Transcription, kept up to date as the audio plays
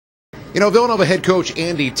You know, Villanova head coach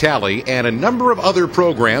Andy Talley and a number of other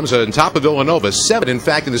programs on top of Villanova, 7 in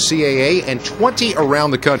fact in the CAA and 20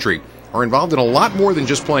 around the country, are involved in a lot more than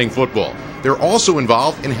just playing football. They're also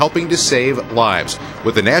involved in helping to save lives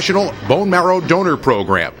with the National Bone Marrow Donor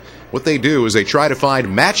Program. What they do is they try to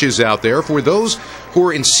find matches out there for those who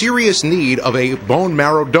are in serious need of a bone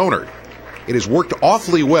marrow donor. It has worked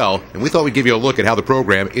awfully well, and we thought we'd give you a look at how the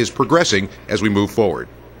program is progressing as we move forward.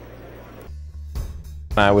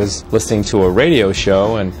 I was listening to a radio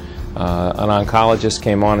show, and an oncologist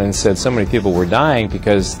came on and said so many people were dying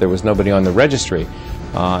because there was nobody on the registry.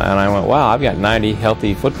 And I went, wow, I've got 90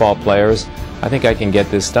 healthy football players. I think I can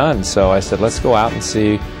get this done. So I said, let's go out and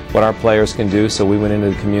see what our players can do. So we went into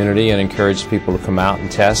the community and encouraged people to come out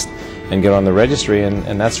and test and get on the registry,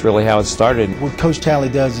 and that's really how it started. What Coach Talley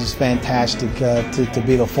does is fantastic to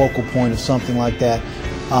be the focal point of something like that.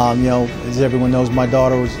 You know, as everyone knows, my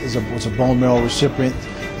daughter was a bone marrow recipient.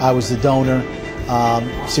 I was the donor.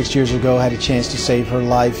 6 years ago, I had a chance to save her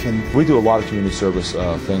life. And we do a lot of community service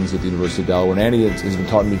things at the University of Delaware. And Andy has been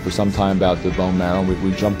talking to me for some time about the bone marrow.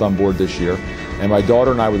 We jumped on board this year, and my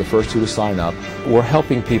daughter and I were the first two to sign up. We're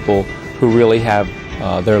helping people who really have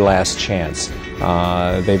their last chance.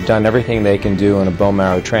 They've done everything they can do, and a bone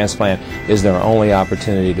marrow transplant is their only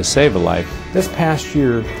opportunity to save a life. This past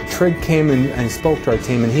year, Trig came and spoke to our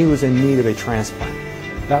team, and he was in need of a transplant.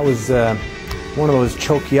 That was one of those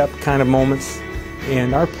choke you up kind of moments,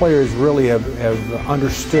 and our players really have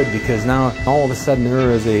understood, because now all of a sudden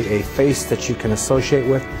there is a face that you can associate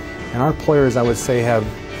with, and our players, I would say, have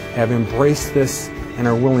embraced this and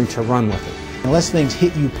are willing to run with it. Unless things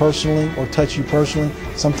hit you personally or touch you personally,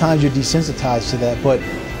 sometimes you're desensitized to that. But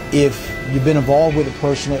if you've been involved with it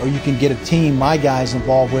personally, or you can get a team, my guys,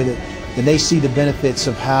 involved with it, then they see the benefits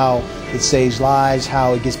of how it saves lives,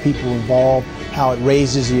 how it gets people involved, how it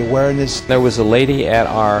raises the awareness. There was a lady at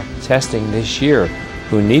our testing this year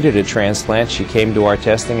who needed a transplant. She came to our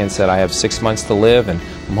testing and said, I have 6 months to live, and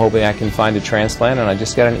I'm hoping I can find a transplant. And I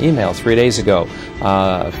just got an email 3 days ago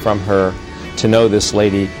from her to know this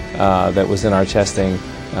lady that was in our testing,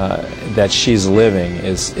 that she's living,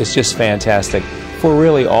 is just fantastic. For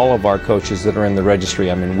really all of our coaches that are in the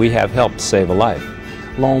registry, I mean, we have helped save a life.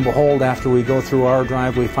 Lo and behold, after we go through our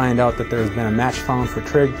drive, we find out that there's been a match found for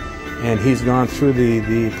Trig, and he's gone through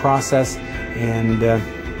the process, and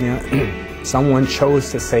you know, someone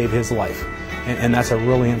chose to save his life. And that's a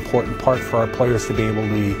really important part for our players to be able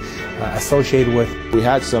to be associated with. We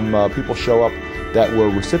had some people show up that were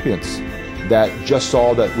recipients that just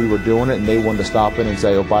saw that we were doing it, and they wanted to stop in and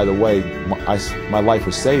say, oh, by the way, my life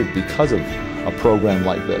was saved because of a program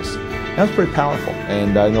like this. That was pretty powerful,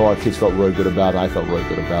 and I know our kids felt really good about it. I felt really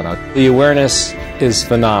good about it. The awareness is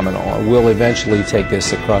phenomenal. We'll eventually take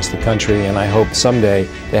this across the country, and I hope someday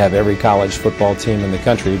to have every college football team in the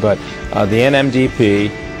country. But the NMDP,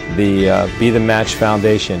 the Be the Match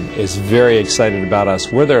Foundation, is very excited about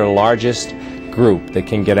us. We're their largest group that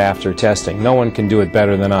can get after testing. No one can do it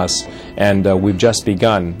better than us, and we've just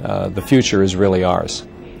begun. The future is really ours.